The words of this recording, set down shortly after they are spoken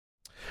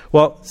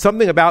Well,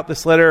 something about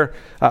this letter,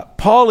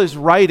 Paul is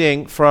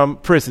writing from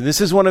prison. This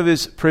is one of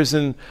his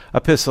prison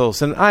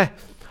epistles. And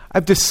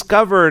I've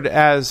discovered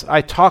as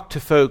I talk to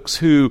folks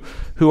who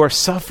are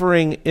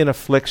suffering in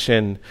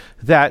affliction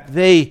that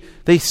they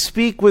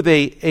speak with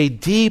a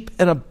deep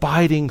and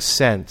abiding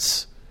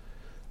sense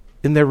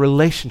in their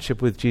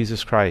relationship with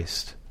Jesus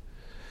Christ.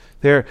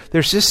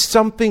 There's just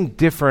something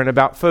different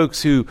about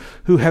folks who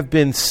have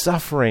been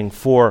suffering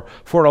for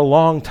a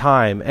long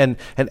time. And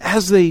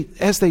as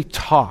they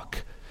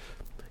talk,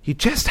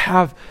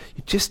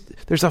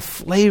 there's a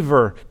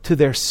flavor to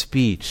their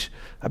speech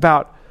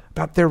about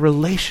their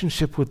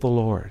relationship with the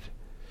Lord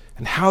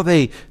and how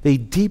they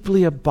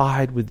deeply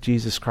abide with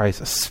Jesus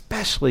Christ,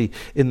 especially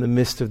in the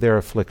midst of their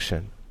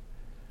affliction.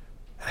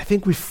 And I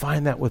think we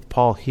find that with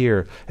Paul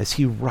here as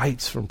he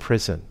writes from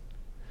prison,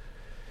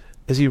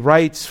 as he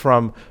writes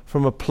from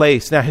a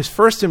place. Now, his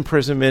first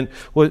imprisonment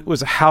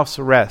was a house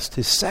arrest.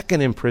 His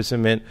second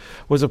imprisonment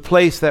was a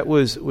place that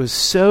was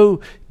so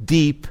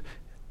deep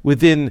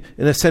within,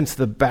 in a sense,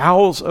 the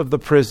bowels of the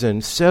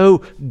prison, so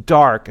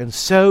dark and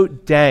so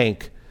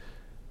dank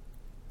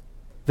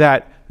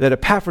that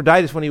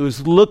Epaphroditus, when he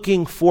was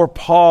looking for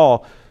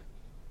Paul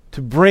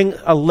to bring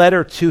a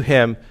letter to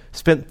him,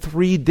 spent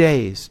 3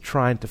 days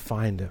trying to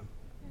find him.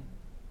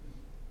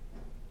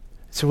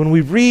 So when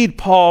we read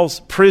Paul's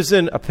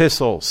prison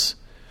epistles,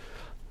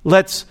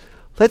 let's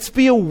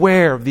be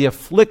aware of the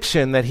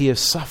affliction that he is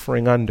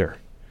suffering under.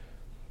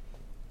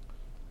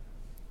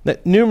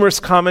 That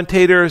numerous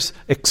commentators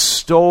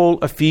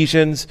extol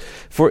Ephesians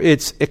for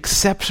its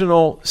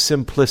exceptional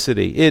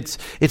simplicity.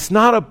 It's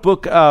not a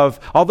book of,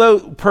 although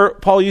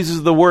Paul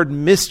uses the word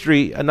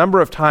mystery a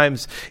number of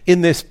times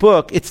in this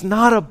book, it's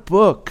not a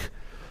book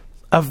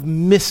of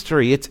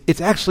mystery. It's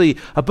actually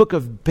a book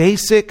of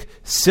basic,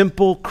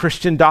 simple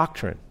Christian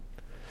doctrine.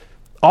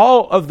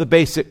 All of the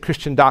basic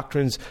Christian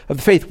doctrines of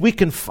the faith we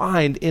can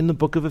find in the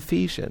book of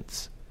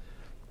Ephesians.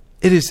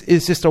 It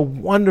is just a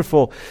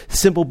wonderful,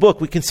 simple book.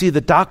 We can see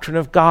the doctrine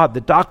of God,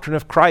 the doctrine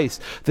of Christ,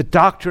 the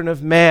doctrine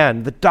of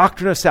man, the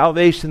doctrine of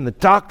salvation, the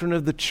doctrine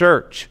of the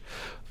church,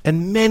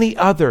 and many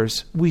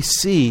others we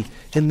see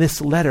in this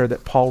letter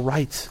that Paul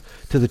writes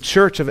to the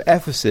church of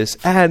Ephesus,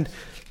 and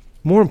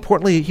more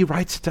importantly, he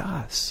writes to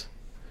us.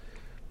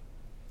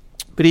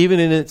 But even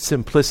in its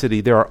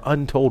simplicity, there are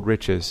untold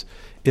riches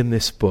in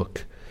this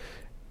book.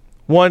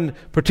 One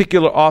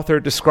particular author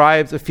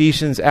describes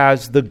Ephesians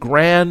as the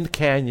Grand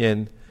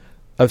Canyon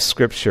of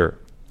Scripture.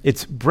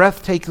 It's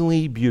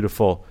breathtakingly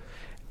beautiful,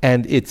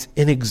 and it's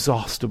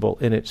inexhaustible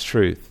in its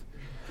truth.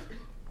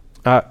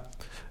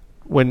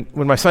 When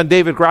my son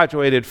David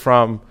graduated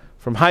from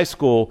high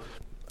school,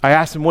 I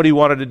asked him what he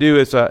wanted to do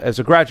as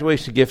a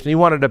graduation gift, and he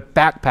wanted to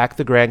backpack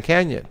the Grand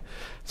Canyon.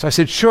 So I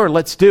said, sure,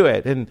 let's do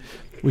it. And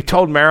we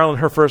told Marilyn,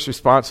 her first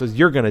response was,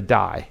 "You're going to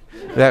die."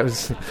 That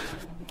was,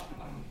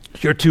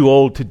 "You're too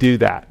old to do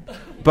that."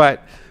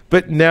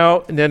 But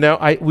no,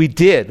 we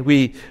did.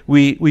 We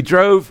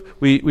drove,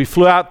 we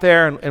flew out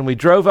there and we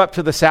drove up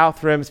to the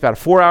South Rim. It's about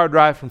a 4-hour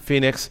drive from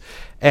Phoenix.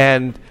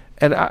 And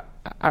I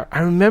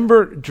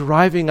remember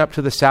driving up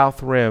to the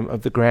South Rim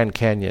of the Grand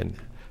Canyon.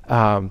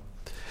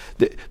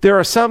 There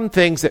are some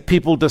things that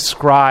people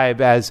describe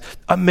as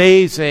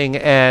amazing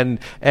and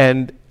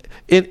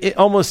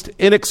almost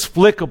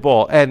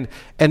inexplicable.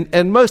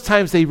 And most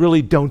times they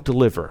really don't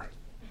deliver.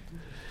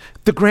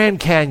 The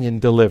Grand Canyon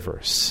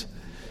delivers.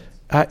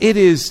 It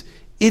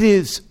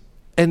is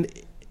an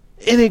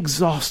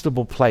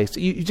inexhaustible place.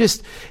 You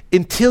just,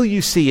 until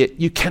you see it,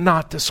 you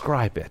cannot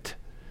describe it.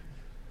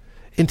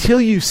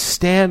 Until you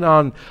stand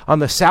on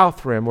the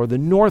South Rim or the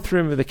North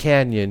Rim of the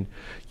canyon,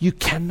 you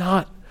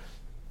cannot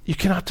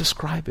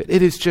describe it.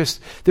 It is just,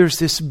 there's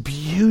this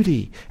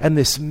beauty and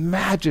this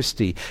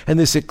majesty and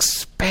this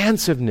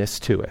expansiveness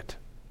to it.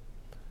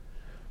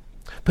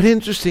 But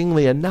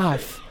interestingly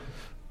enough,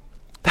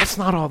 that's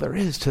not all there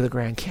is to the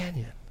Grand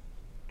Canyon.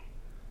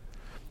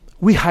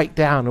 We hiked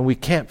down and we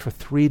camped for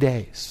 3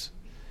 days.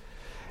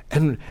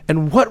 And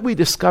what we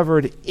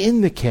discovered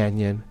in the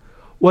canyon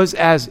was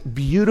as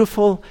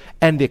beautiful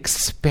and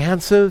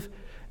expansive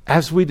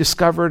as we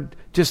discovered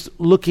just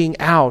looking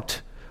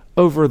out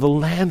over the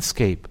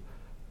landscape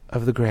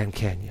of the Grand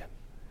Canyon.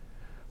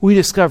 We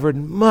discovered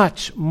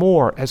much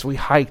more as we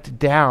hiked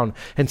down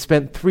and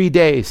spent 3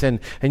 days. And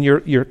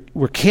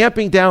we're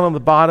camping down on the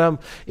bottom.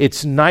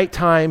 It's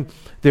nighttime.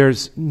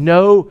 There's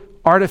no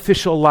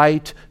artificial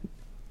light,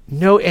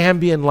 no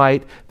ambient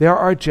light. There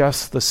are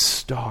just the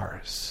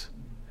stars.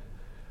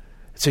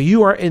 So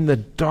you are in the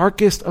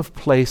darkest of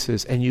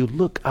places and you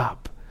look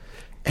up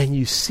and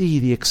you see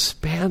the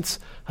expanse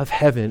of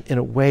heaven in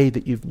a way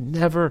that you've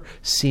never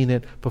seen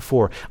it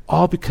before.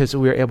 All because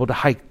we were able to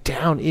hike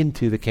down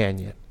into the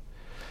canyon.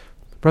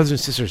 Brothers and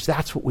sisters,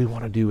 that's what we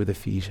want to do with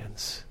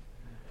Ephesians.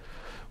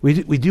 We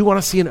do want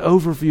to see an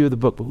overview of the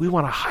book, but we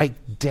want to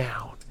hike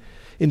down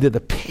into the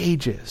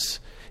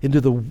pages,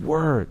 into the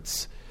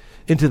words,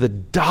 into the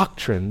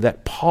doctrine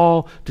that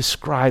Paul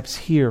describes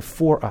here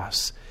for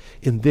us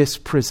in this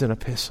prison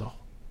epistle.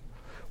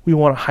 We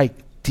want to hike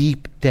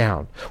deep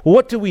down. Well,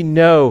 what do we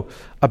know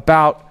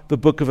about the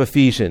book of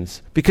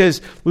Ephesians?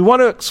 Because we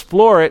want to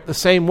explore it the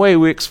same way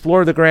we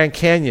explore the Grand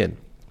Canyon.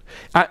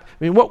 I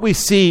mean, what we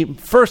see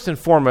first and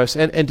foremost,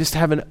 and just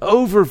have an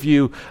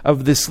overview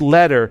of this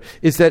letter,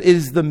 is that it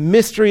is the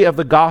mystery of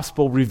the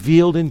gospel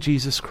revealed in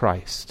Jesus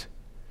Christ.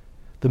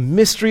 The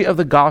mystery of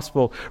the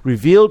gospel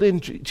revealed in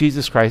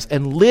Jesus Christ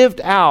and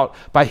lived out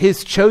by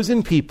his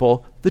chosen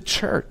people, the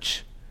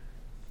church,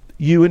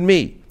 you and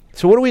me.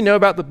 So what do we know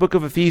about the book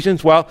of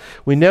Ephesians? Well,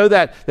 we know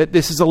that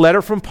this is a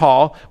letter from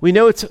Paul. We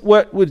know it's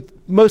what would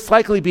most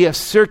likely be a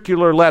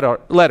circular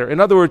letter. In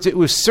other words, it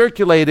was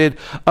circulated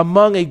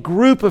among a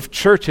group of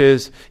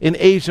churches in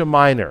Asia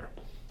Minor.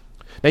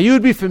 Now, you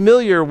would be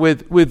familiar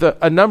with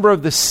a number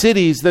of the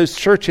cities those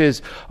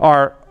churches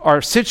are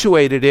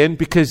situated in,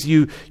 because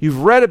you've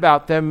read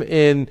about them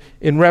in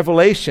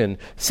Revelation.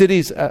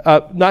 Cities,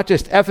 not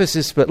just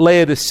Ephesus, but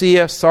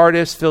Laodicea,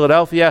 Sardis,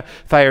 Philadelphia,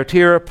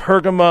 Thyatira,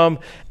 Pergamum,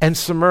 and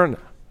Smyrna.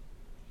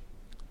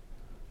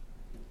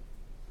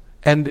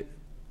 And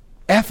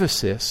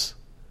Ephesus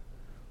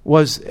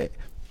was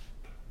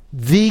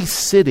the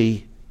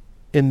city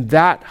in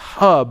that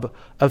hub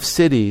of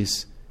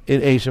cities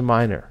in Asia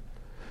Minor.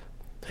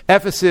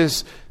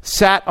 Ephesus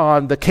sat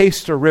on the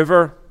Cayster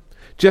River,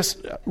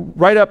 just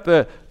right up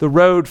the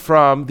road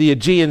from the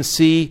Aegean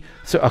Sea,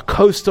 so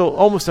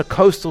almost a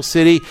coastal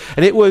city,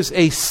 and it was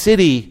a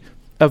city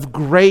of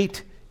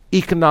great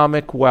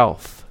economic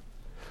wealth.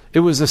 It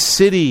was a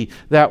city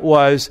that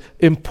was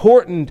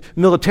important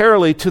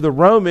militarily to the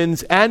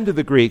Romans and to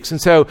the Greeks,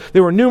 and so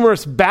there were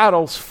numerous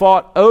battles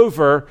fought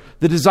over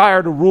the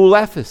desire to rule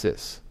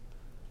Ephesus.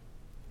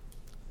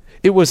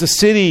 It was a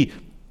city,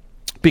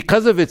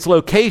 because of its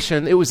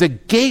location, it was a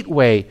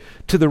gateway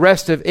to the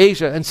rest of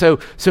Asia. And so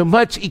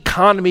much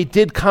economy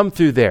did come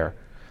through there.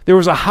 There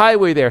was a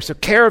highway there, so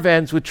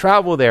caravans would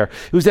travel there.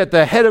 It was at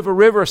the head of a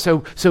river,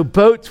 so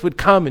boats would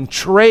come, and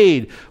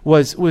trade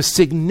was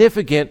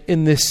significant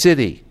in this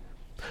city.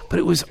 But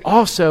it was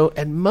also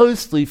and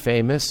mostly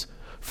famous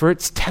for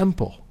its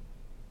temple.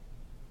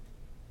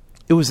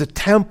 It was a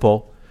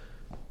temple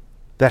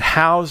that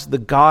housed the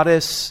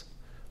goddess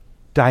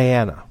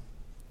Diana.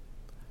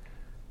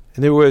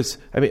 And there was,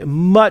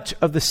 much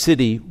of the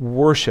city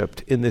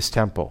worshipped in this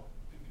temple.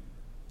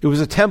 It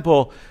was a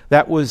temple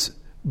that was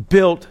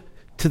built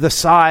to the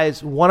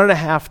size,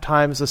 1.5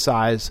 times the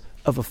size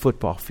of a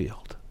football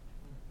field.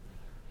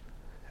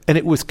 And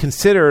it was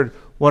considered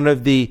one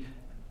of the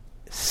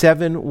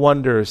 7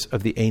 wonders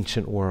of the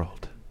ancient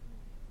world.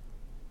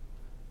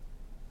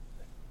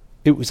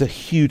 It was a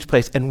huge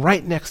place. And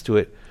right next to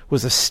it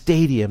was a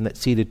stadium that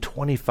seated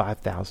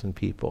 25,000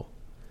 people.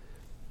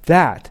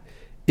 That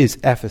is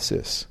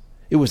Ephesus.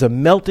 It was a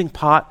melting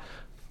pot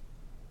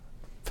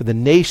for the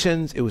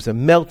nations. It was a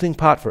melting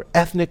pot for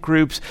ethnic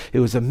groups.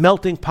 It was a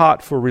melting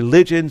pot for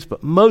religions,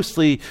 but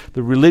mostly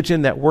the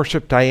religion that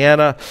worshiped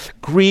Diana.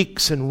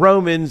 Greeks and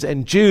Romans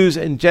and Jews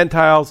and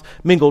Gentiles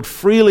mingled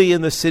freely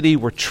in the city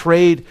where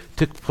trade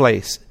took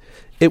place.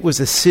 It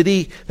was a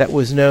city that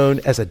was known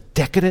as a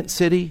decadent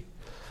city.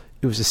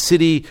 It was a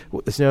city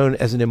that was known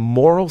as an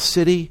immoral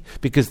city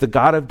because the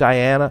goddess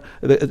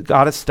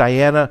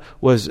Diana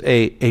was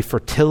a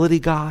fertility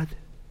god.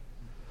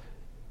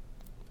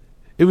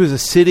 It was a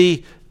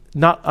city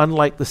not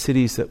unlike the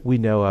cities that we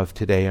know of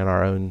today in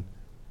our own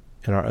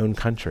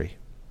country,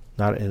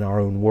 not in our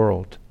own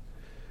world.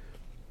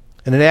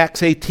 And in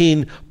Acts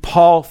 18,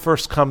 Paul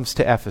first comes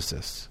to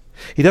Ephesus.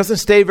 He doesn't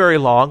stay very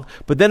long,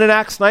 but then in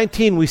Acts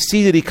 19, we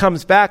see that he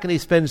comes back and he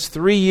spends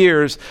 3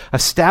 years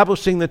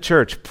establishing the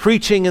church,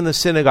 preaching in the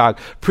synagogue,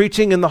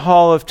 preaching in the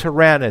hall of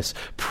Tyrannus,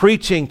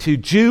 preaching to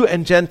Jew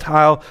and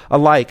Gentile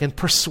alike, and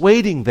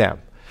persuading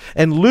them.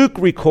 And Luke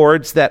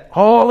records that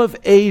all of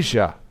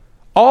Asia,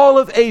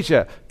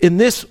 in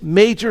this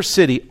major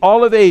city,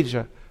 all of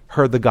Asia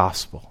heard the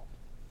gospel.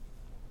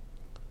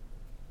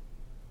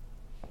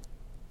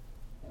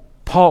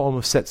 Paul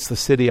almost sets the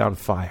city on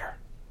fire,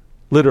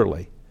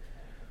 literally,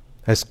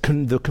 as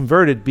the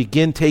converted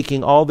begin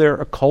taking all their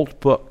occult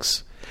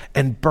books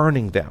and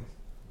burning them.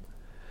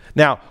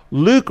 Now,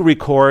 Luke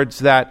records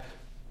that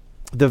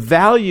the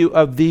value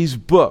of these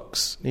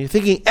books, and you're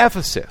thinking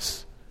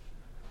Ephesus,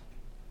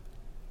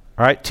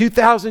 all right,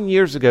 2,000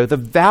 years ago, the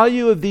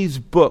value of these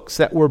books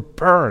that were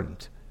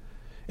burned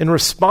in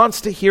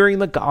response to hearing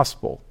the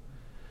gospel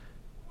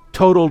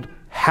totaled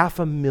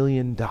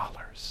 $500,000.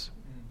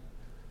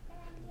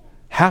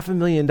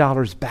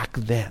 $500,000 back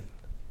then.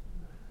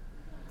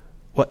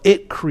 Well,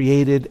 it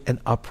created an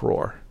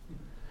uproar.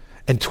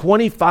 And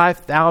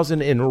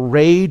 25,000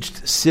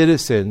 enraged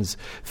citizens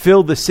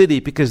filled the city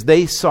because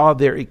they saw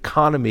their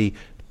economy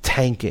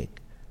tanking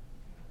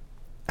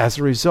as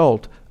a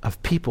result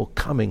of people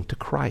coming to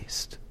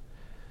Christ.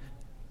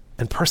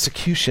 And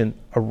persecution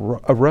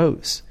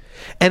arose.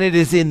 And it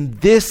is in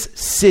this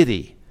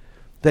city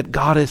that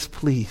God is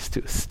pleased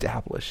to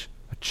establish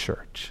a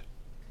church.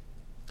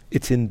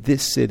 It's in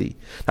this city.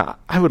 Now,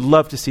 I would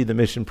love to see the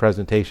mission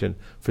presentation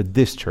for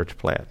this church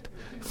plant.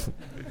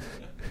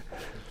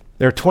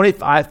 There are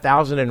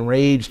 25,000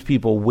 enraged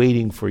people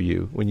waiting for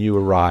you when you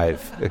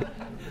arrive.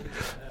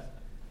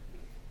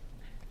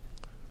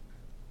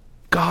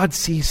 God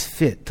sees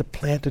fit to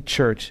plant a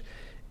church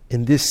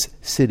in this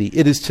city.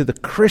 It is to the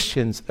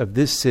Christians of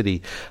this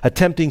city,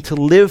 attempting to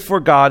live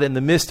for God in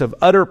the midst of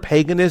utter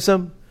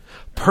paganism,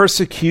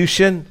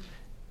 persecution,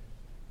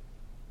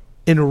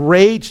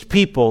 enraged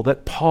people,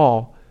 that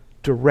Paul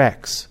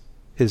directs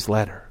his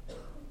letter.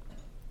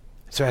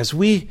 So as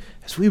we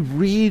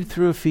read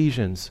through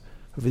Ephesians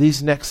over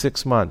these next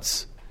 6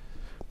 months,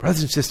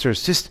 brothers and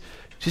sisters,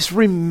 just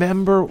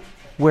remember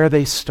where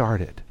they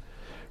started.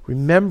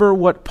 Remember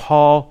what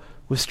Paul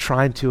was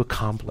trying to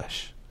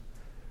accomplish.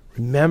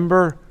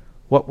 Remember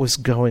what was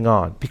going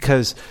on,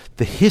 because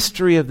the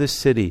history of this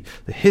city,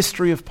 the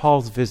history of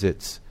Paul's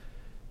visits,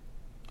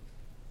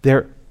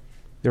 they're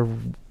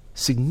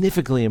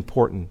significantly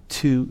important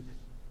to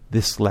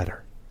this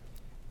letter.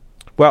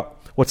 Well,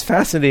 what's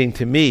fascinating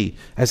to me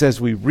as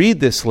we read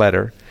this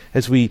letter,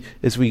 as we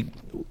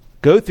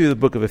go through the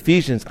book of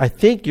Ephesians, I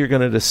think you're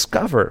going to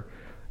discover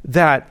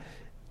that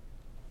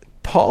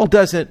Paul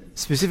doesn't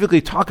specifically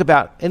talk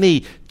about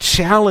any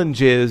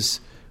challenges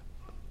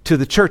to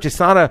the church. It's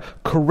not a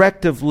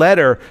corrective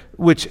letter,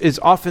 which is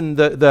often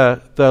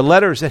the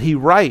letters that he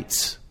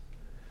writes.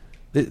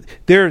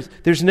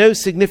 There's no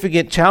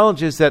significant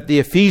challenges that the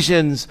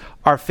Ephesians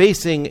are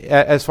facing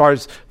as far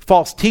as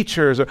false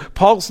teachers.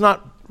 Paul's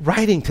not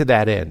writing to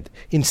that end.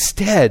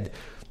 Instead,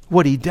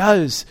 what he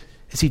does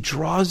is he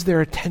draws their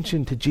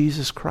attention to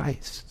Jesus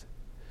Christ.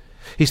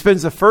 He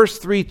spends the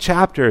first 3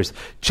 chapters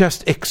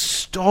just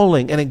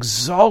extolling and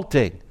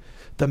exalting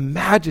the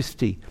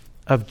majesty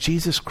of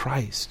Jesus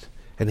Christ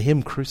and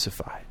him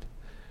crucified.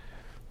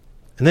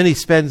 And then he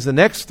spends the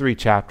next 3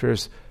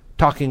 chapters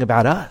talking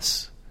about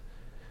us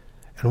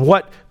and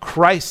what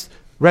Christ's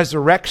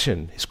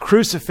resurrection, his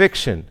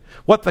crucifixion,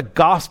 what the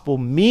gospel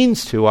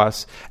means to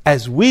us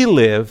as we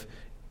live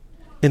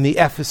in the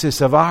Ephesus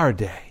of our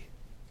day.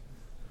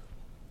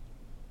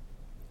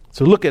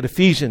 So look at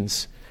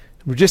Ephesians.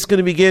 We're just going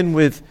to begin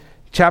with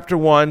chapter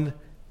 1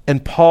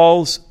 and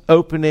Paul's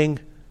opening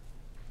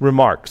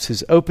remarks,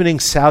 his opening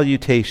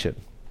salutation.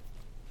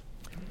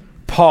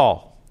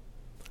 Paul,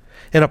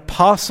 an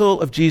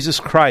apostle of Jesus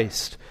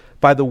Christ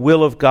by the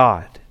will of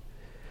God,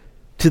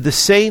 to the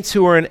saints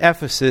who are in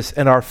Ephesus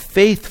and are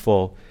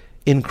faithful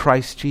in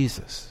Christ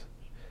Jesus.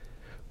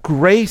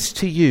 Grace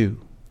to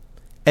you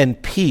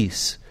and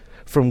peace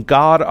from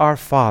God our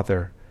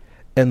Father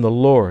and the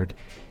Lord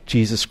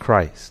Jesus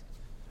Christ.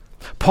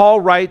 Paul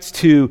writes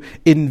to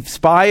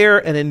inspire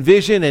and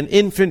envision an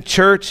infant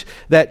church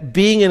that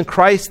being in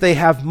Christ, they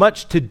have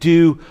much to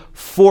do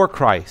for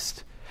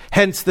Christ.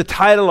 Hence the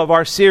title of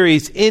our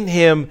series, In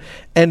Him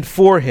and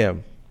For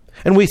Him.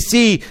 And we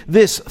see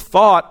this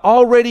thought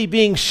already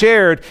being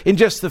shared in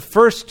just the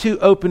first 2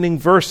 opening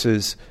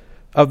verses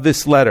of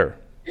this letter.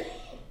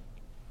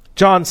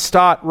 John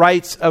Stott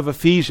writes of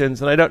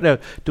Ephesians, and I don't know,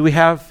 do we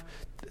have...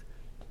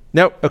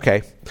 No?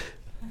 Okay.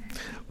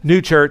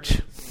 New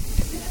church.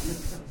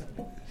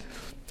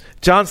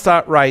 John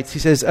Stott writes, he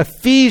says,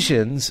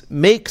 Ephesians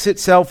makes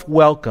itself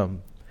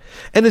welcome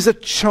and is a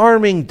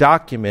charming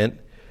document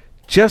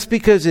just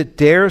because it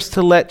dares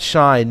to let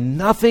shine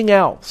nothing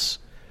else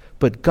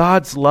but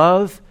God's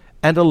love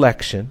and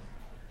election,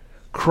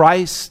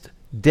 Christ's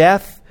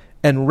death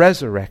and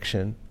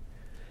resurrection,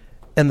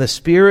 and the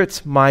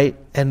Spirit's might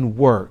and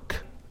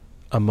work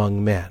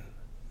among men.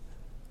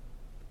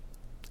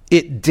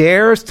 It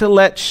dares to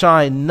let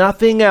shine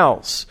nothing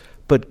else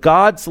but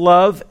God's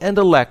love and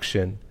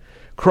election,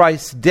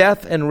 Christ's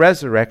death and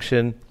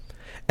resurrection,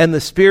 and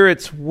the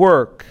Spirit's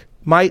work,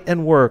 might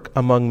and work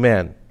among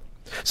men.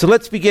 So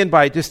let's begin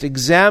by just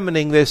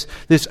examining this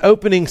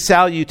opening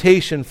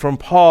salutation from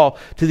Paul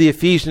to the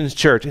Ephesians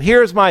church. And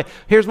here's my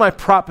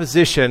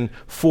proposition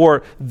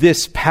for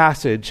this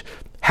passage.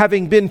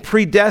 Having been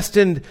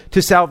predestined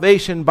to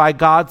salvation by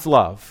God's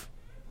love,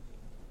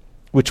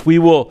 which we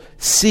will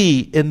see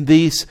in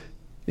these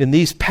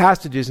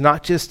passages,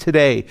 not just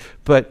today,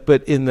 but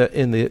in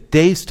the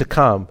days to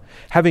come.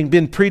 Having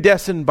been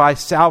predestined by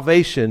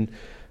salvation,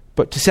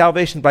 but to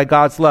salvation by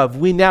God's love,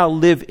 we now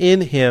live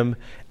in Him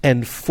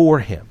and for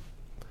Him.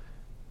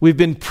 We've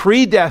been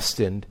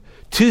predestined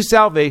to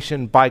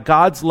salvation by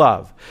God's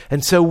love,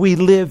 and so we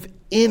live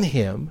in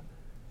Him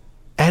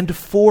and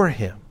for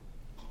Him.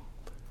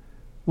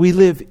 We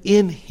live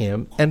in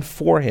Him and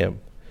for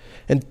Him.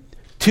 And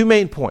 2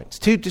 main points,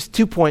 just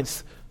 2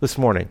 points this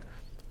morning.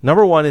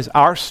 Number 1 is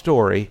our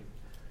story.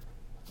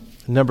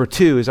 Number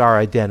 2 is our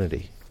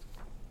identity.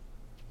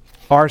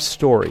 Our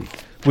story,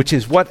 which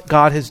is what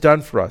God has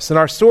done for us. And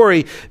our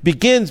story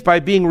begins by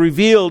being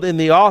revealed in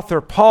the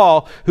author,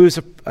 Paul, who is,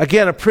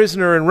 again, a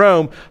prisoner in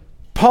Rome.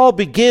 Paul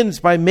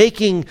begins by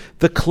making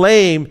the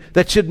claim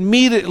that should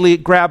immediately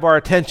grab our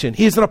attention.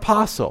 He's an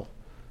apostle.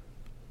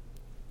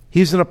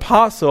 He's an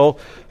apostle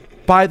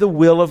by the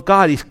will of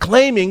God. He's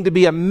claiming to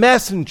be a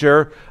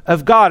messenger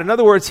of God. In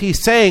other words,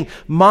 he's saying,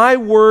 my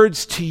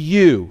words to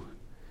you,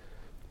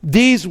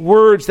 these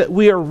words that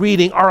we are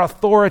reading are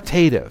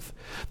authoritative.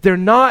 They're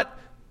not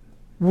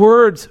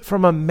words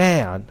from a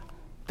man.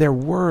 They're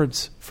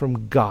words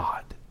from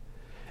God.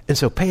 And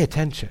so pay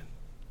attention.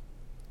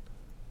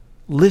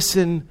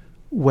 Listen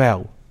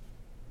well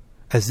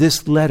as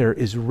this letter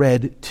is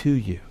read to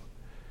you.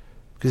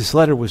 Because this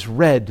letter was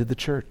read to the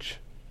church.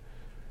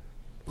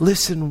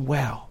 Listen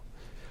well.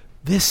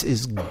 This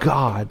is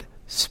God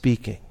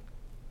speaking.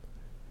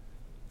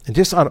 And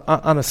just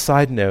on a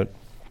side note,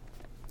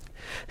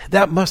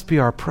 that must be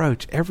our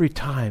approach every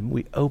time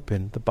we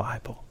open the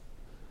Bible.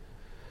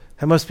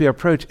 That must be our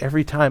approach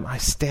every time I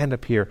stand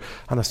up here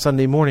on a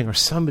Sunday morning, or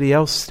somebody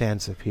else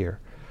stands up here,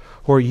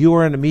 or you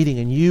are in a meeting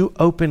and you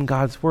open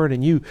God's Word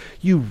and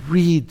you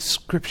read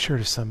Scripture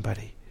to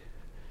somebody.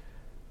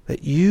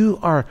 That you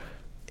are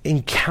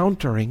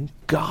encountering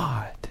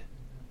God.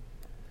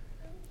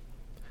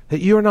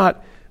 That you're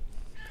not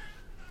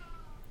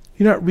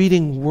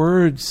reading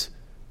words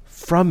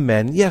from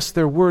men. Yes,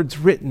 they're words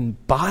written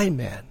by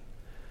men.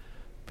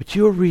 But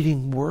you are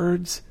reading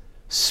words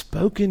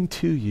spoken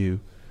to you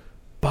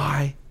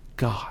by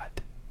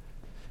God.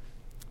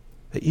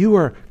 That you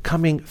are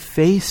coming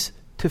face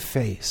to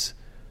face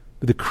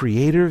with the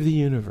Creator of the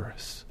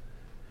universe.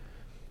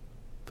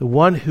 The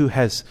one who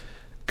has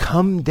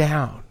come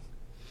down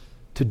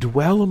to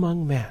dwell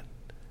among men.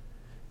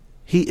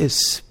 He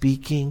is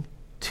speaking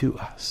to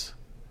us.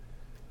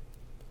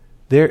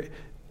 That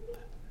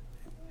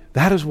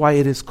is why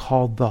it is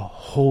called the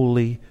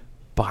Holy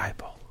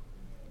Bible.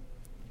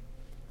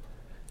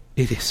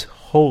 It is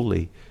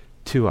holy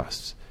to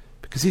us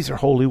because these are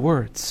holy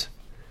words.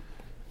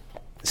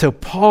 So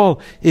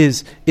Paul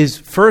is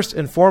first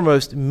and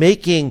foremost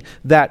making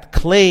that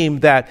claim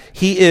that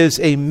he is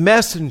a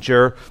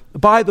messenger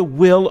by the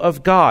will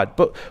of God.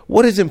 But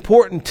what is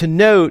important to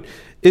note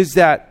is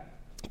that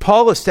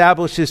Paul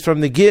establishes from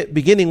the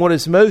beginning what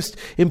is most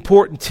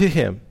important to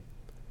him: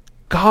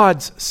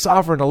 God's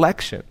sovereign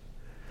election.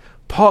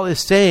 Paul is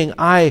saying,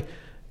 I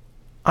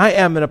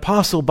am an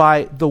apostle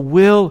by the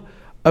will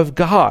of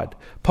God.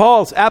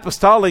 Paul's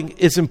apostolic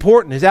is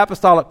important. His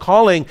apostolic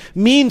calling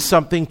means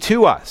something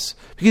to us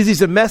because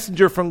he's a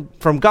messenger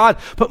from God.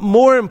 But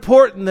more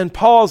important than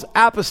Paul's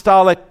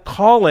apostolic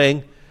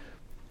calling,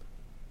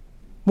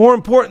 more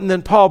important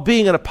than Paul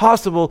being an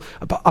apostle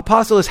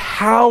is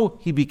how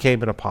he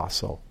became an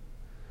apostle.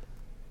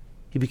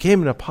 He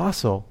became an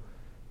apostle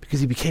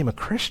because he became a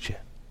Christian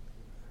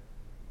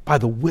by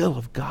the will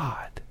of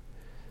God.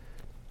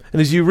 And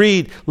as you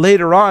read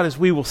later on, as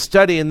we will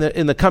study in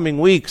the coming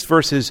weeks,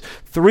 verses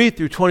 3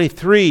 through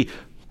 23,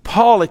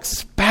 Paul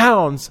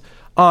expounds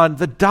on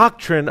the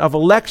doctrine of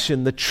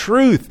election, the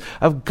truth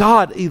of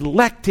God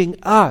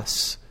electing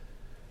us.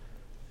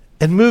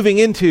 And moving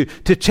into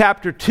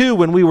chapter 2,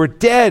 when we were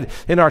dead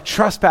in our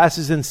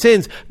trespasses and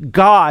sins,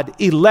 God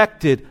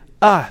elected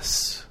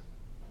us.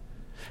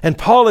 And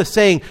Paul is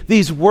saying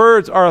these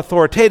words are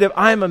authoritative.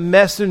 I am a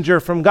messenger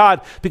from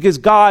God because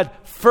God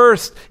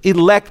first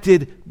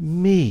elected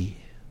me.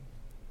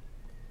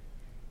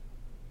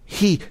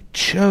 He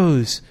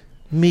chose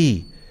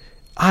me.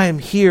 I am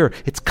here.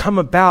 It's come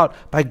about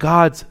by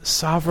God's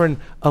sovereign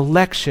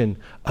election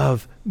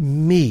of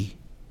me.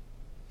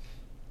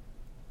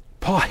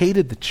 Paul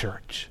hated the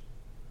church,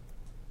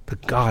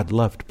 but God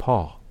loved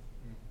Paul.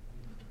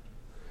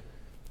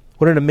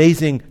 What an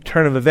amazing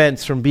turn of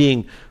events from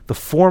being the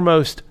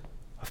foremost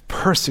of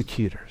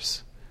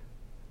persecutors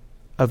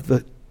of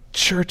the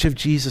Church of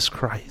Jesus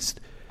Christ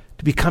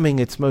to becoming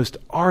its most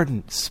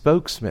ardent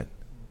spokesman.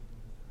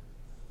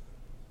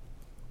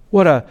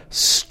 What a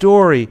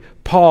story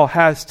Paul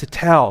has to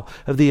tell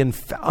of the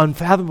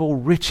unfathomable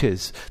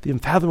riches, the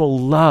unfathomable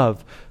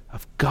love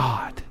of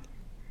God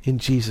in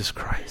Jesus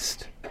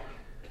Christ.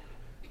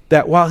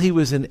 That while he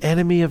was an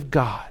enemy of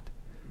God,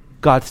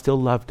 God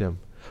still loved him.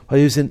 While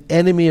he was an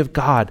enemy of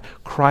God,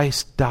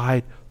 Christ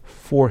died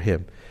for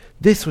him.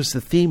 This was the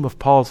theme of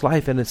Paul's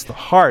life, and it's the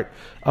heart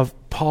of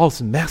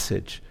Paul's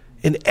message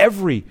in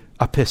every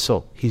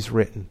epistle he's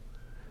written.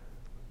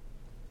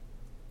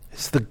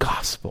 It's the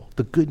gospel,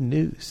 the good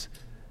news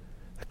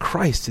that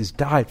Christ has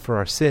died for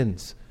our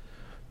sins.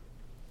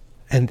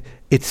 And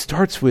it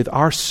starts with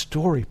our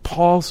story,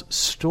 Paul's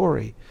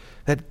story,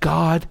 that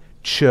God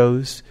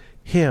chose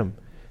him.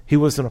 He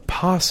was an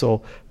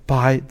apostle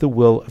by the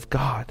will of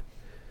God.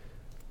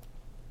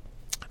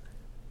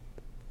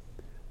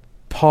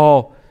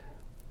 Paul,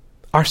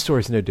 our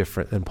story is no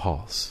different than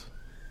Paul's.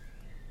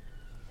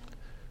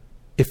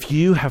 If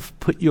you have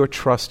put your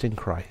trust in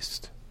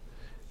Christ,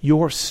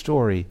 your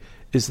story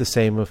is the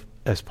same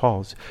as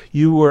Paul's.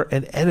 You were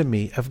an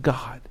enemy of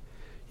God.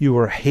 You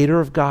were a hater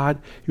of God.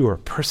 You were a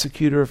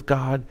persecutor of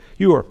God.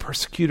 You were a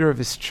persecutor of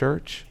his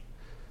church.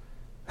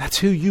 That's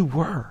who you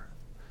were.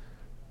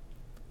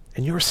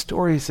 And your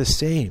story is the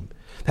same.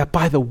 That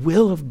by the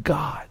will of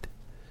God,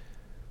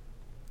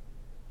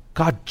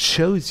 God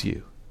chose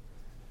you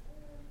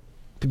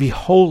to be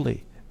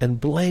holy and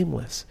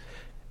blameless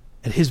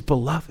and his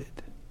beloved.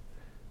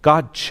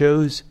 God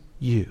chose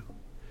you.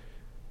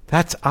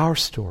 That's our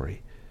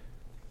story.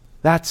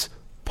 That's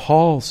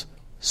Paul's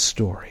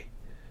story.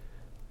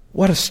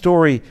 What a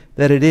story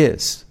that it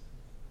is.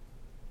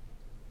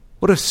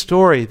 What a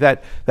story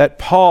that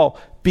Paul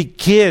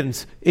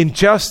begins in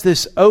just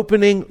this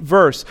opening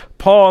verse.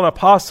 Paul, an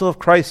apostle of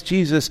Christ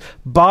Jesus,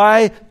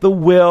 by the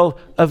will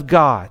of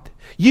God.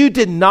 You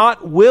did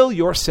not will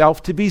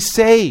yourself to be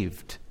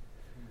saved.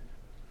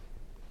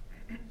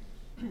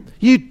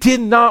 You did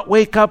not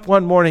wake up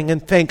one morning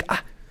and think,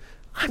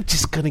 I'm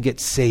just going to get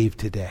saved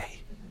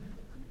today.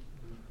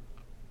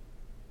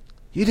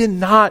 You did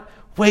not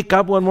wake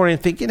up one morning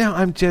and think,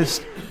 I'm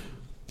just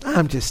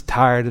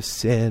tired of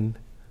sin.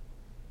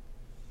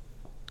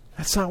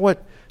 That's not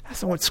what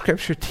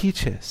Scripture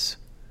teaches.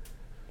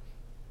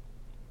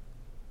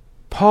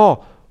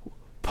 Paul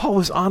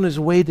was on his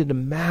way to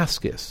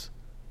Damascus.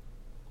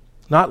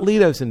 Not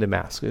Leto's in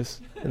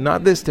Damascus, and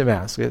not this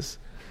Damascus.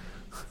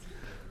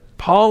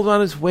 Paul's on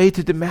his way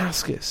to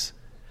Damascus,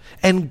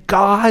 and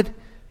God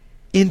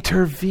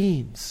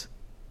intervenes.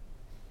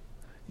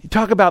 You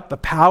talk about the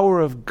power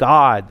of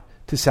God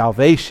to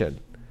salvation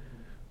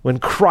when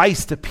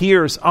Christ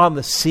appears on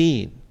the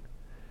scene.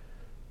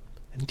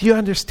 And do you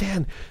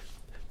understand?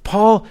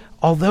 Paul,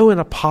 although an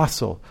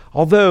apostle,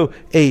 although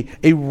a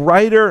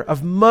writer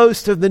of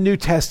most of the New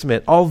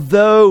Testament,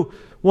 although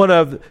one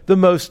of the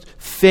most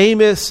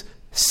famous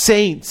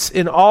saints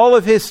in all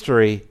of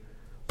history,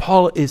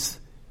 Paul is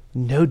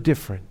no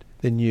different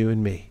than you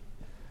and me.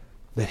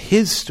 That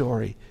his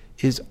story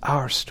is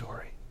our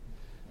story.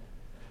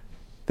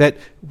 That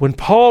when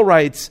Paul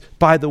writes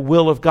by the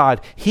will of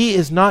God, he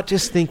is not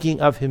just thinking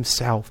of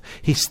himself,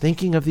 he's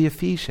thinking of the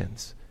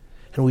Ephesians.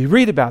 And we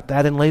read about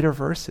that in later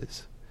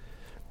verses.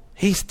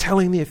 He's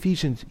telling the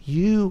Ephesians,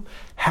 you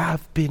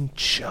have been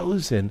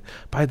chosen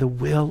by the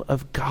will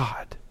of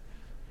God.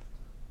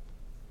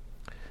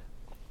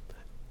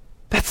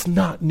 That's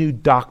not new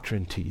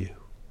doctrine to you.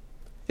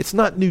 It's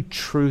not new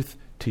truth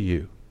to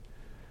you.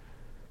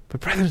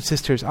 But brothers and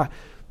sisters,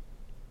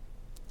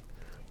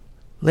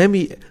 let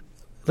me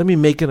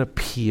make an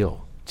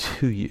appeal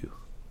to you.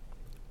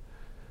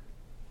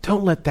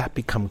 Don't let that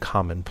become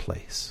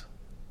commonplace.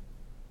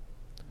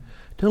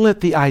 Don't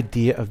let the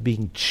idea of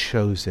being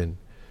chosen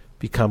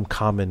become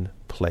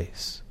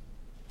commonplace.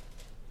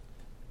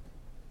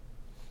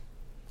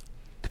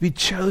 To be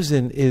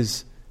chosen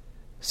is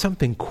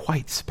something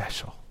quite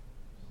special.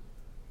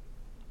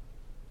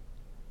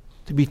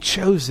 To be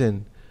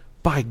chosen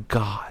by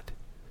God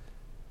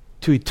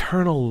to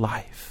eternal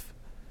life.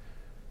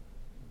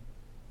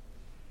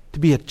 To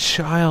be a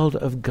child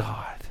of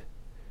God.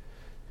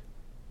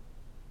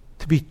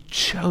 To be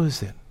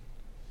chosen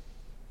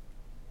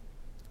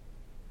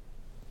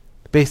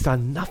based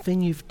on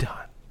nothing you've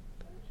done.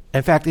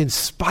 In fact, in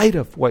spite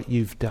of what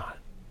you've done.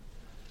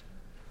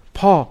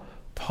 Paul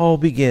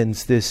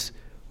begins this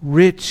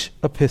rich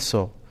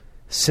epistle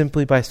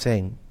simply by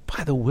saying,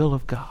 by the will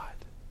of God.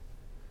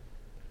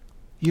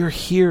 You're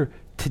here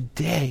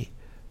today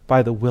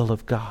by the will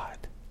of God.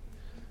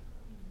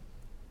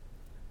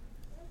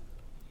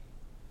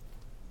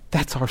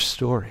 That's our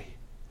story.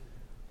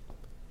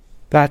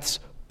 That's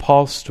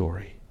Paul's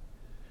story.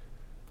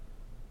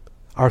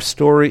 Our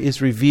story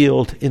is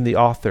revealed in the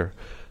author.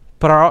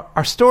 But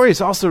our story is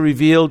also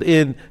revealed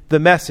in the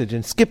message.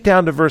 And skip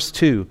down to verse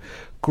 2.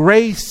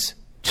 Grace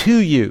to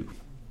you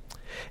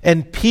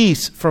and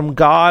peace from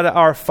God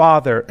our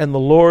Father and the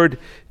Lord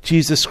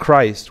Jesus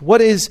Christ.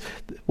 What is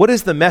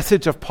the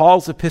message of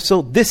Paul's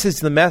epistle? This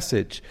is the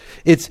message.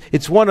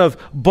 It's one of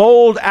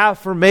bold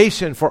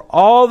affirmation for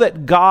all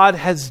that God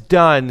has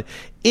done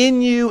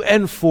in you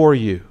and for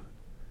you.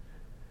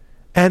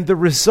 And the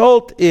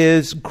result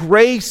is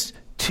grace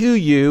to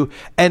you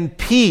and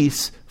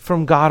peace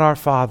from God our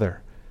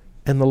Father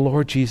and the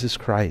Lord Jesus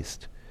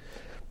Christ.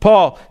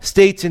 Paul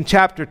states in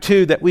chapter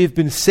 2 that we've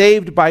been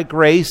saved by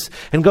grace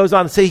and goes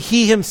on to say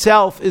he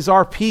himself is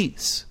our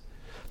peace.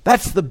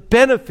 That's the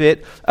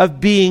benefit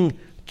of being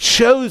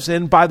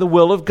chosen by the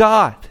will of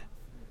God.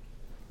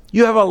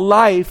 You have a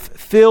life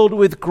filled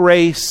with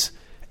grace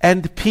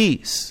and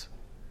peace.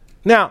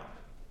 Now,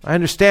 I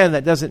understand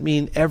that doesn't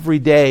mean every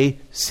day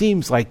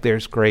seems like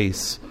there's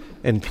grace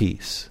and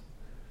peace.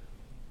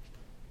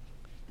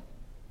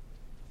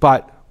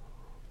 But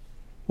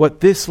what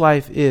this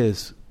life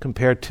is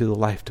compared to the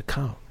life to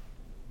come.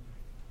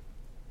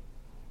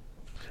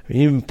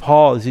 Even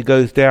Paul, as he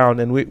goes down,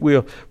 and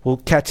we'll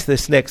catch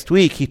this next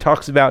week, he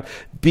talks about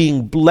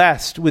being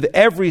blessed with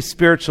every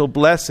spiritual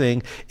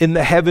blessing in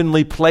the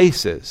heavenly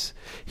places.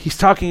 He's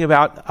talking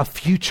about a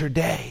future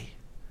day,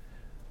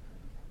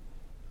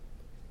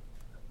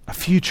 a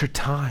future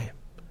time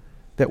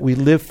that we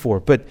live for.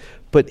 But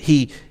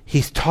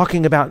he's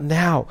talking about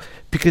now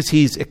because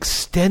he's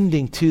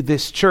extending to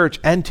this church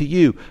and to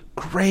you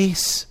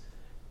grace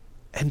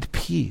and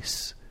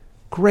peace.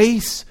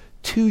 Grace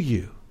to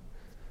you.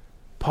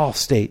 Paul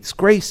states,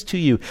 grace to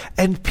you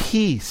and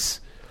peace.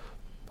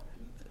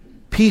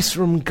 Peace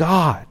from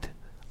God,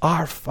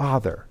 our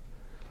Father.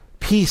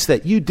 Peace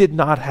that you did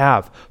not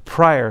have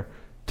prior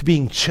to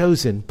being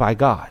chosen by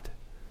God.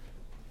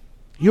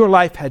 Your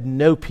life had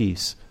no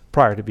peace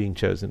prior to being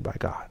chosen by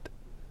God.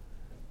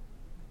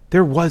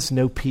 There was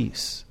no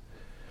peace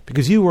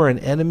because you were an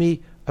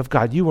enemy of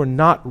God. You were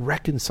not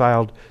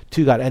reconciled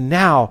to God. And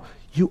now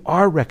you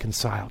are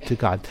reconciled to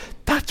God.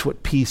 That's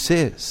what peace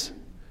is.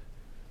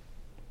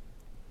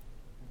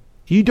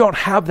 You don't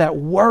have that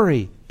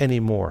worry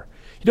anymore.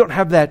 You don't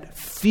have that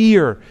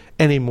fear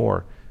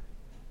anymore.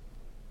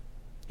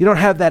 You don't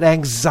have that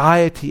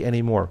anxiety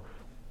anymore.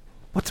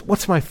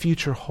 What's my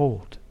future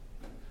hold?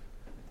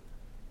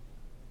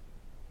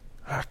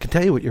 I can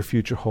tell you what your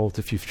future holds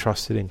if you've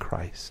trusted in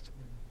Christ.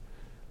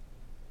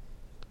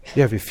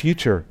 You have a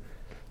future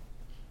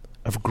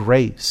of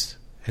grace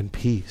and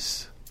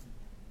peace.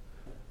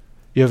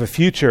 You have a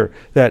future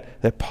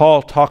that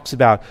Paul talks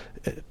about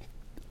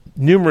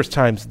numerous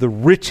times, the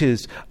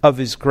riches of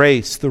his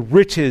grace, the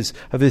riches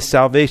of his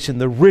salvation,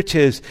 the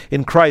riches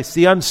in Christ,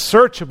 the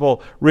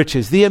unsearchable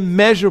riches, the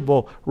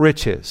immeasurable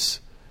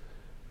riches.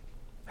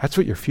 That's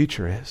what your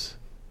future is.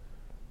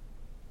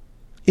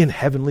 In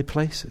heavenly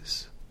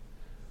places.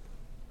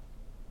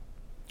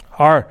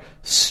 Our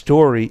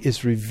story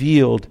is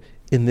revealed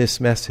in this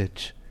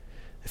message.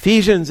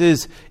 Ephesians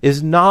is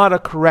not a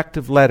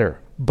corrective letter,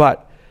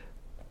 but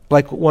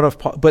like one of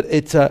Paul, but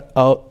it's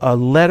a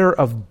letter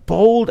of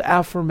bold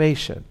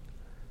affirmation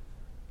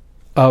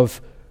of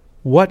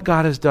what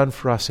God has done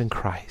for us in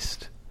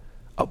Christ.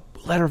 A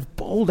letter of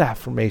bold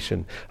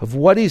affirmation of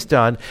what he's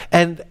done,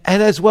 and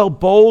as well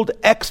bold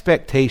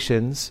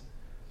expectations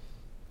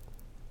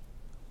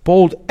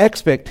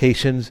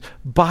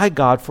by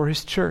God for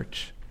his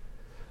church.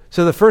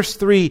 So the first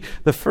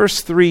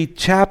three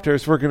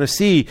chapters, we're going to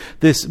see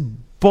this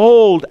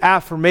bold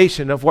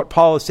affirmation of what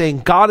Paul is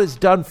saying God has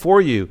done for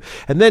you.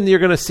 And then you're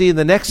going to see in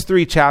the next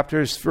three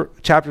chapters,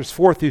 chapters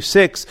 4 through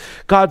 6,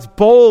 God's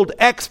bold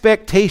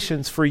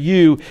expectations for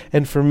you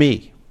and for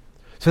me.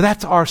 So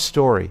that's our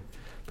story.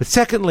 But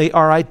secondly,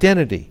 our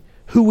identity,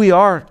 who we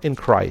are in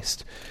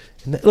Christ.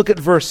 And look at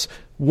verse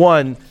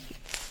 1,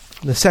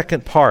 the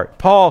second part.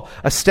 Paul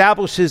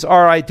establishes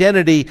our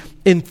identity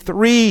in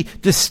three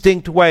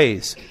distinct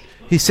ways.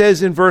 He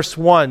says in verse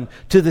 1,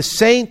 to the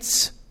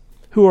saints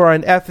who are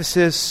in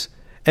Ephesus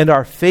and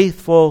are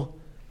faithful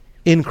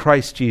in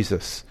Christ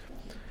Jesus.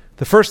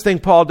 The first thing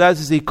Paul does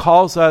is he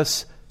calls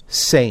us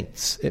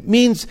saints. It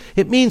means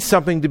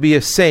something to be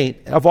a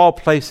saint of all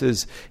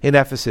places in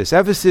Ephesus.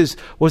 Ephesus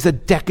was a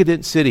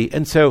decadent city.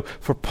 And so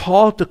for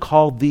Paul to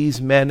call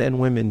these men and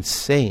women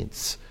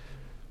saints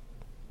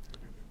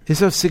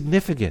is of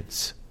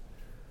significance.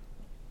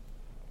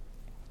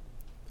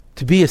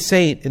 To be a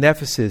saint in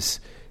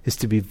Ephesus is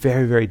to be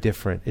very, very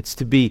different. It's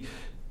to be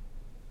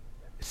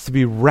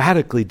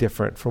radically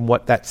different from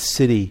what that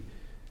city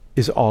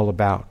is all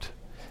about.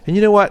 And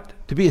you know what?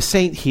 To be a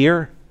saint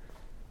here,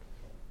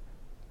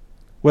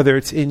 whether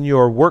it's in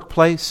your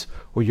workplace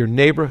or your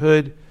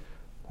neighborhood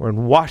or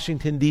in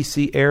Washington,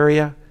 D.C.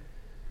 area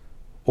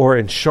or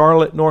in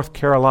Charlotte, North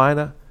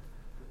Carolina,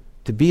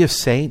 to be a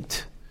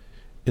saint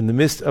in the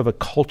midst of a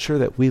culture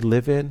that we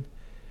live in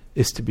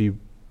is to be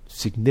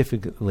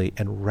significantly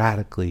and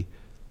radically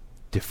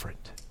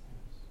different.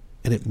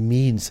 And it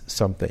means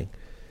something.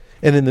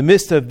 And in the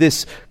midst of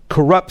this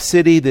corrupt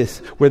city,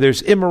 where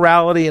there's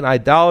immorality and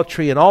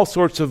idolatry and all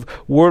sorts of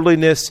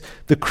worldliness,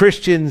 the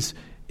Christians,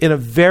 in a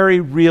very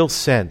real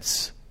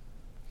sense,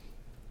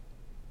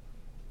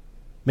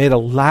 made a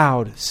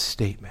loud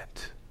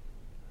statement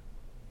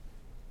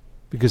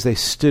because they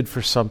stood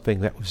for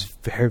something that was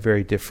very,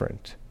 very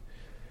different.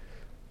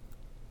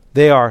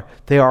 They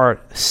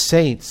are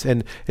saints,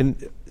 and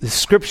the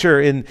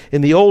scripture in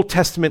the Old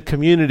Testament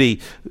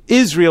community,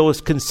 Israel is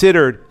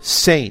considered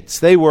saints.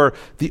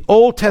 The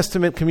Old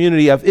Testament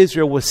community of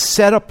Israel was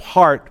set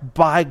apart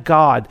by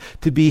God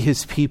to be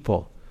his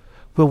people.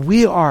 But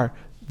we are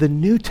the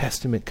New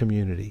Testament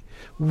community.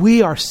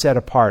 We are set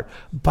apart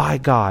by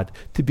God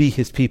to be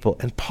his people.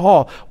 And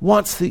Paul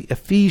wants the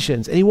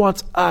Ephesians, and he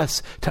wants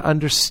us to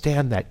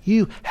understand that.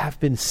 You have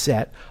been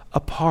set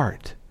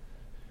apart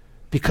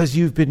because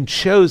you've been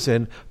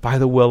chosen by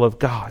the will of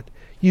God.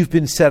 You've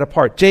been set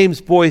apart.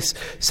 James Boyce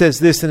says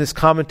this in his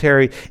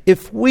commentary: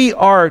 if we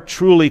are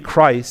truly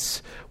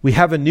Christ's, we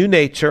have a new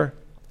nature,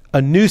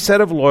 a new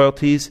set of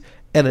loyalties,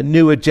 and a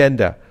new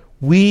agenda.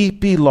 We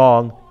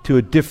belong to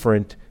a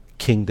different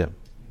kingdom.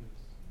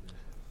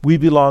 We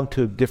belong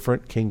to a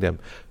different kingdom.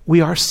 We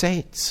are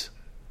saints.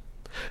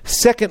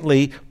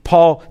 Secondly,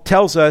 Paul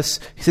tells us,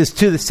 he says,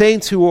 to the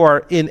saints who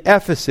are in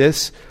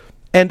Ephesus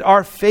and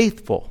are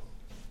faithful.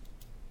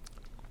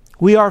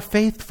 We are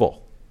faithful.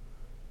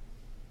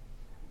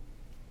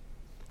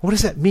 What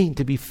does that mean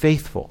to be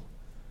faithful?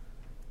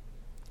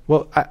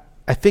 Well,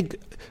 I think,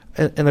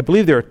 and I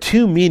believe there are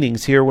two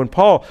meanings here. When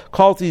Paul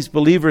calls these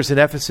believers in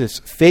Ephesus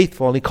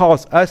faithful, and he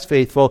calls us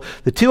faithful,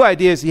 the two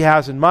ideas he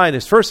has in mind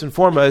is, first and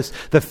foremost,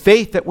 the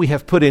faith that we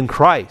have put in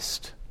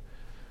Christ.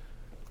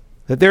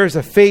 That there is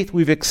a faith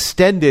we've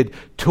extended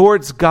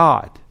towards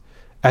God.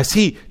 As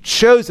he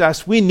chose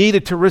us, we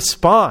needed to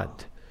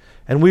respond.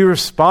 And we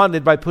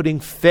responded by putting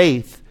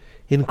faith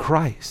in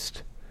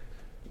Christ.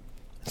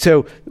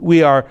 So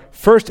we are,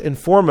 first and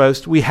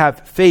foremost, we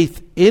have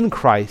faith in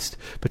Christ.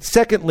 But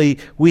secondly,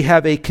 we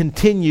have a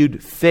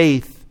continued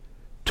faith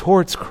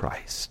towards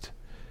Christ.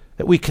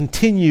 that we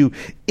continue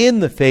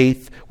in the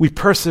faith, we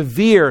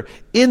persevere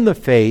in the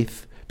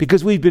faith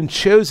because we've been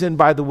chosen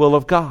by the will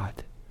of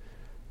God.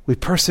 We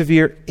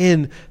persevere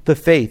in the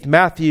faith.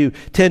 Matthew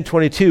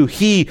 10:22,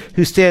 he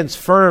who stands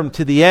firm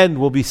to the end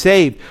will be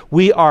saved.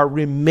 We are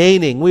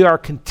remaining. We are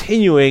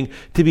continuing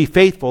to be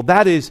faithful.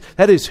 That is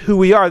who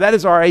we are. That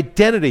is our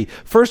identity.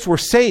 First, we're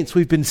saints.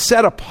 We've been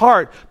set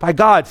apart by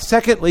God.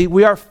 Secondly,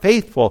 we are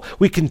faithful.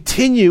 We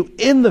continue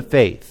in the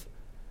faith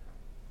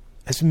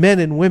as men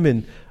and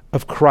women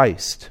of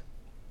Christ.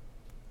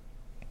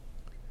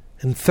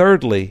 And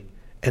thirdly,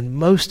 and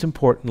most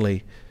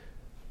importantly,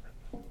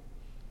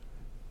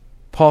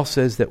 Paul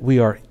says that we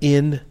are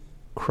in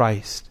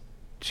Christ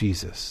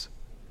Jesus.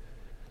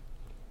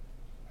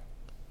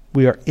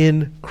 We are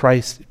in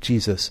Christ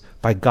Jesus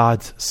by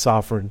God's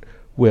sovereign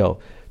will.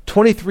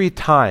 23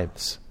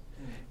 times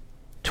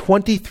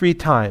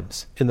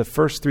in the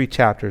first 3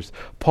 chapters,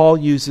 Paul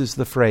uses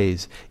the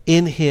phrase,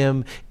 in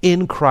him,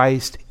 in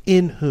Christ,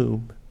 in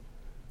whom.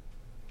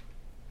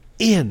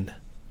 In.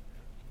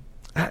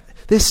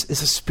 This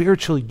is a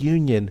spiritual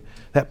union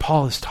that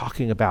Paul is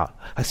talking about,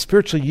 a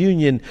spiritual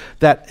union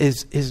that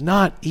is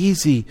not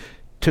easy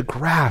to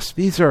grasp.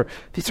 These are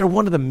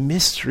one of the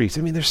mysteries.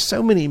 I mean, there's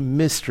so many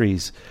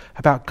mysteries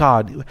about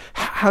God.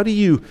 How do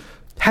you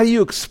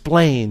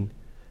explain,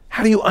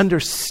 how do you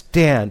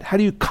understand, how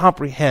do you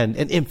comprehend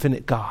an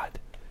infinite God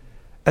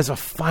as a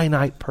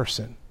finite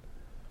person?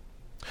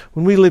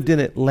 When we lived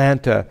in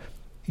Atlanta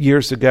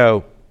years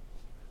ago,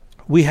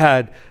 we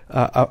had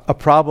a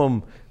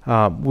problem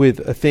with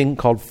a thing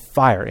called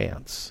fire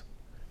ants.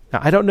 Now,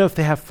 I don't know if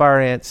they have fire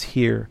ants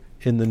here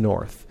in the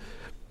north,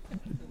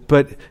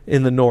 but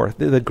in the north,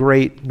 the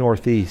great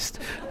Northeast.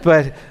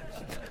 But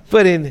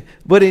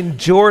in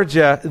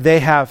Georgia, they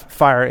have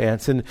fire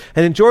ants. And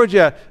in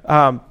Georgia,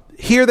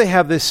 here they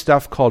have this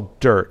stuff called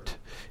dirt.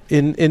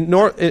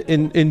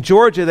 In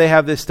Georgia, they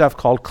have this stuff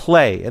called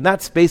clay, and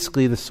that's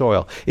basically the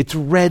soil. It's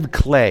red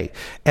clay.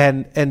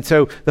 And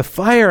so the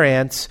fire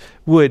ants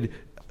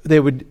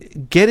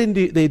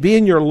they'd be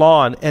in your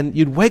lawn, and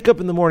you'd wake up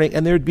in the morning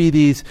and there'd be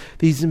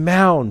these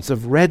mounds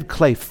of red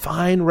clay,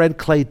 fine red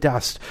clay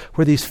dust,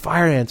 where these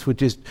fire ants would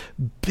just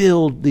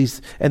build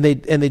these, and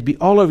they'd be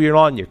all over your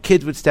lawn. Your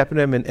kids would step in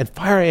them, and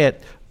fire ant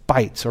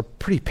bites are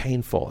pretty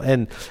painful.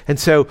 And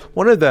so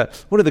one of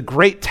the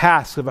great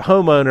tasks of a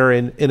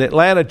homeowner in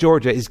Atlanta,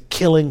 Georgia, is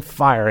killing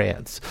fire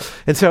ants.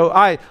 And so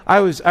I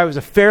was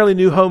a fairly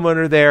new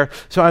homeowner there,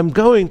 so I'm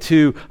going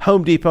to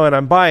Home Depot and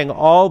I'm buying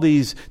all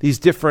these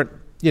different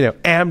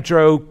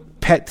Amdro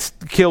pet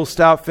kill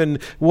stuff and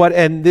I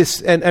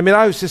mean,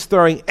 I was just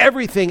throwing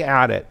everything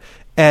at it,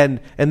 and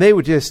they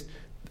would just,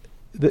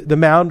 the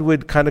mound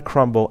would kind of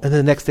crumble, and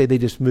then the next day they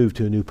just moved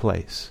to a new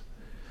place.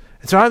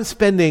 And so I'm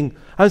spending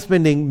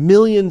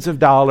millions of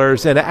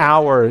dollars and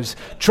hours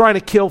trying to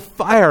kill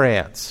fire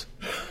ants.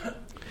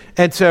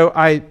 And so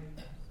I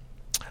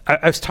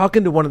was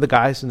talking to one of the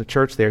guys in the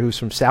church there who's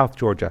from South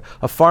Georgia,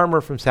 a farmer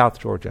from South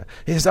Georgia.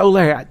 He says, "Oh,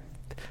 Larry,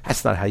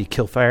 that's not how you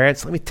kill fire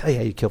ants. Let me tell you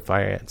how you kill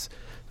fire ants."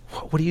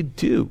 What do you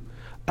do?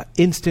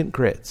 Instant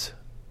grits.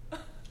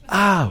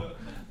 Oh,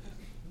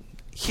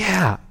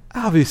 yeah,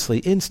 obviously,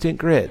 instant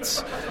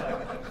grits.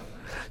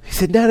 He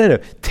said, no.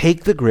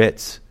 Take the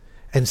grits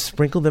and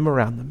sprinkle them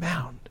around the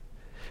mound.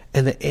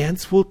 And the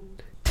ants will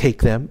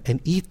take them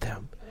and eat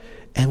them.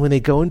 And when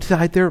they go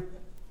inside their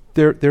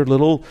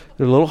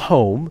little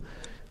home,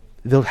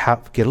 they'll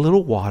get a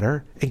little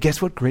water. And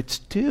guess what grits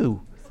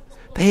do?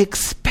 They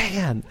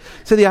expand.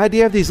 So the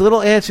idea of these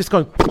little ants just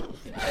going,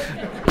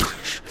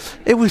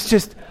 it was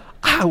just,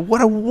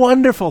 what a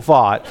wonderful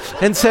thought.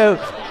 And so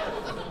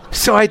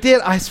I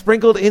did. I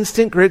sprinkled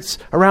instant grits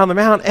around the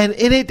mound, and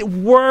it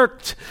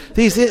worked.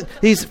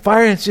 These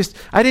fire ants just,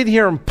 I didn't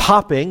hear them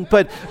popping,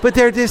 but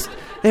they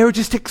were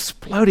just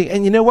exploding.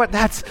 And you know what?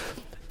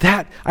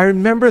 I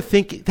remember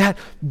thinking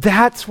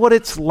that's what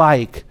it's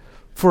like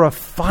for a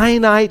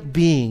finite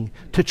being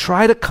to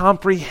try to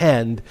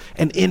comprehend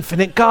an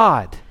infinite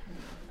God.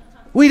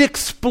 We'd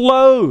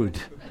explode.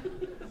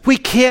 We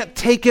can't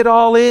take it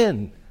all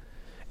in.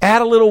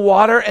 Add a little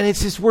water and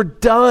it's just, we're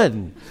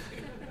done.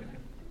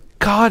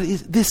 God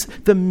is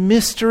the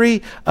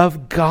mystery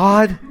of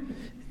God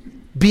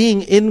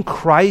being in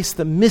Christ,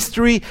 the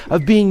mystery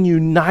of being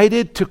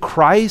united to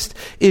Christ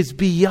is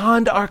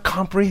beyond our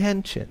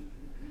comprehension.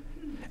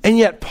 And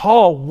yet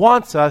Paul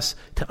wants us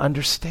to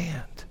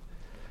understand.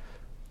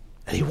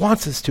 And he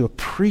wants us to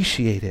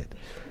appreciate it.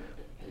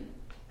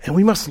 And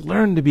we must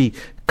learn to be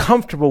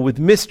comfortable with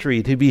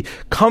mystery, to be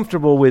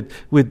comfortable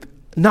with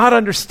not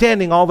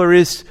understanding all there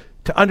is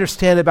to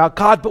understand about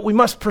God, but we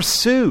must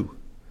pursue.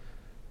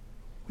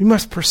 We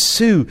must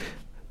pursue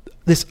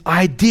this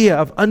idea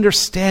of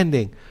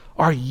understanding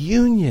our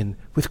union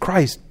with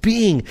Christ,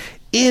 being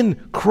in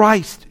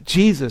Christ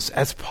Jesus,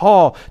 as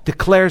Paul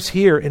declares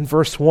here in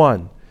verse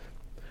 1.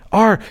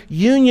 Our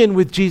union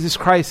with Jesus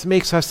Christ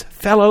makes us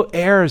fellow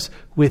heirs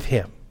with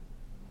him.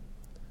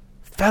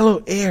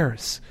 Fellow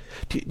heirs.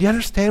 Do you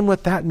understand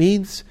what that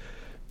means?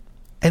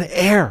 An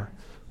heir.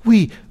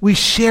 We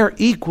share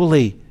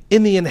equally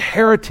in the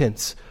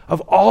inheritance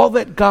of all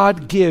that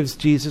God gives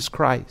Jesus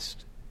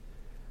Christ.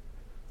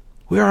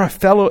 We are a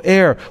fellow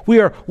heir. We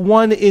are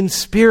one in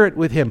spirit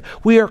with him.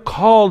 We are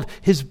called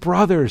his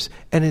brothers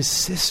and his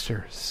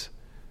sisters.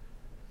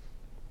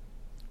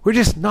 We're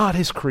just not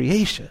his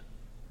creation.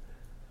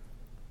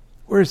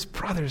 We're his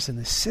brothers and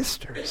his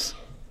sisters.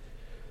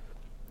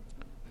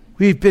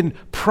 We've been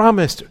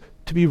promised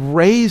to be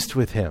raised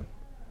with him.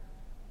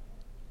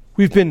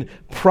 We've been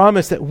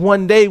promised that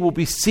one day we'll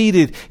be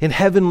seated in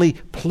heavenly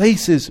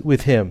places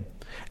with him,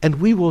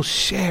 and we will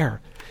share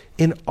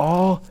in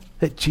all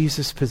that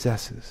Jesus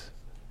possesses.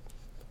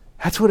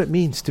 That's what it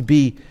means to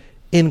be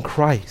in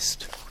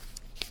Christ.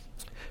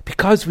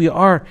 Because we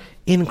are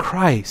in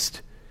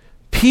Christ,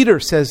 Peter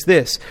says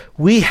this,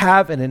 we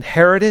have an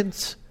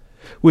inheritance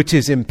which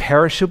is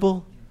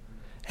imperishable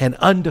and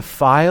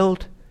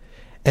undefiled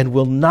and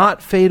will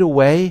not fade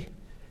away,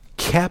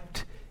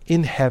 kept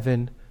in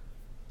heaven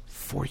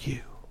for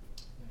you.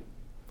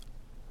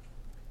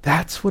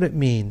 That's what it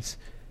means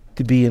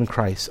to be in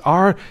Christ.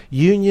 Our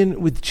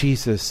union with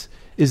Jesus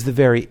is the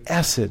very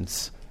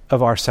essence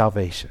of our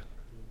salvation.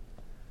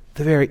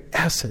 The very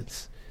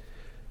essence.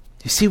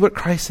 Do you see what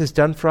Christ has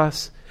done for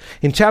us?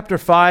 In chapter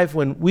 5,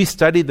 when we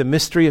studied the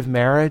mystery of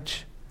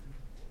marriage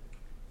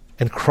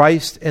and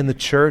Christ and the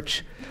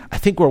church, I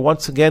think we're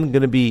once again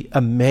going to be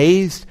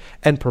amazed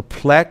and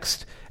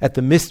perplexed at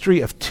the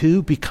mystery of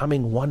two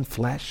becoming one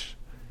flesh.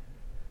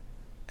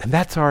 And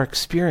that's our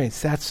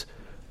experience. That's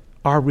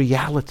our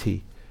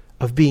reality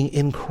of being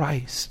in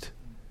Christ.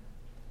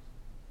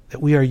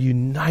 That we are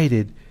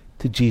united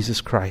to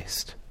Jesus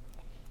Christ.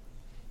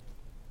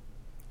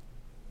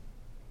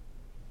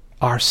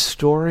 Our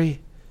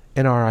story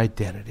and our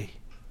identity.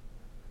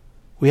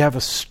 We have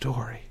a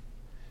story.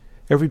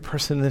 Every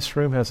person in this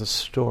room has a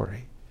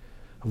story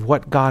of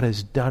what God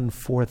has done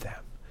for them.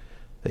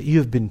 That you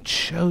have been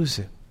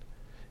chosen.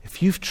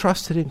 If you've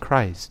trusted in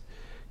Christ,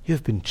 you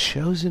have been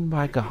chosen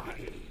by God.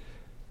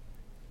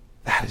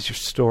 That is your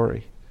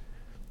story.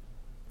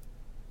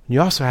 And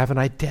you also have an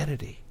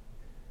identity.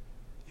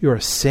 You're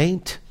a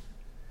saint.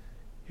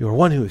 You are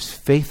one who is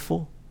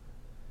faithful.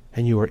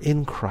 And you are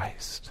in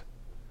Christ.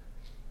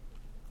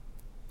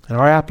 And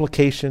our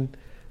application,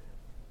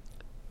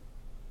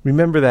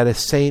 remember that as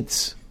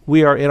saints,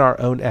 we are in our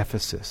own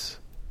Ephesus.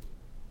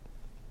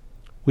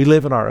 We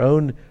live in our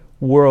own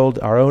world,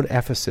 our own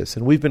Ephesus.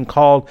 And we've been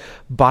called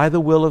by the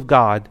will of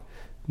God,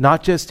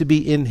 not just to be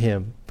in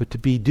him, but to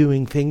be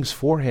doing things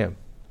for him.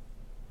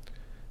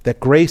 That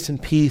grace and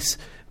peace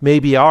may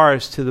be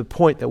ours to the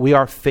point that we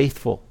are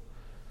faithful.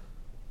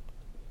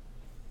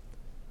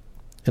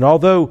 And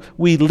although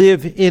we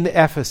live in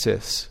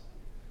Ephesus,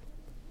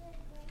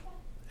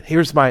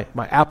 here's my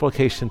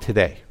application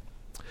today.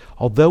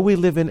 Although we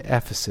live in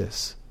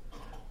Ephesus,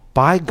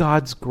 by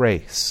God's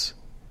grace,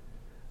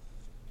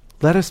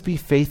 let us be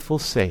faithful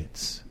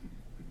saints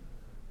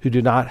who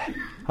do not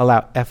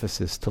allow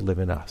Ephesus to live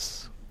in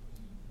us.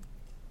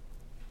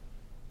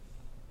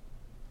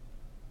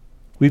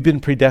 We've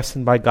been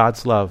predestined by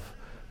God's love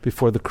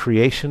before the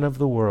creation of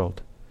the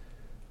world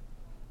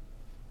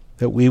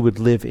that we would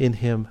live in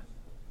him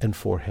and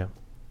for him.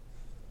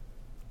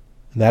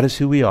 And that is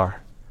who we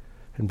are.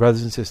 And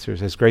brothers and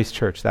sisters, as Grace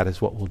Church, that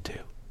is what we'll do.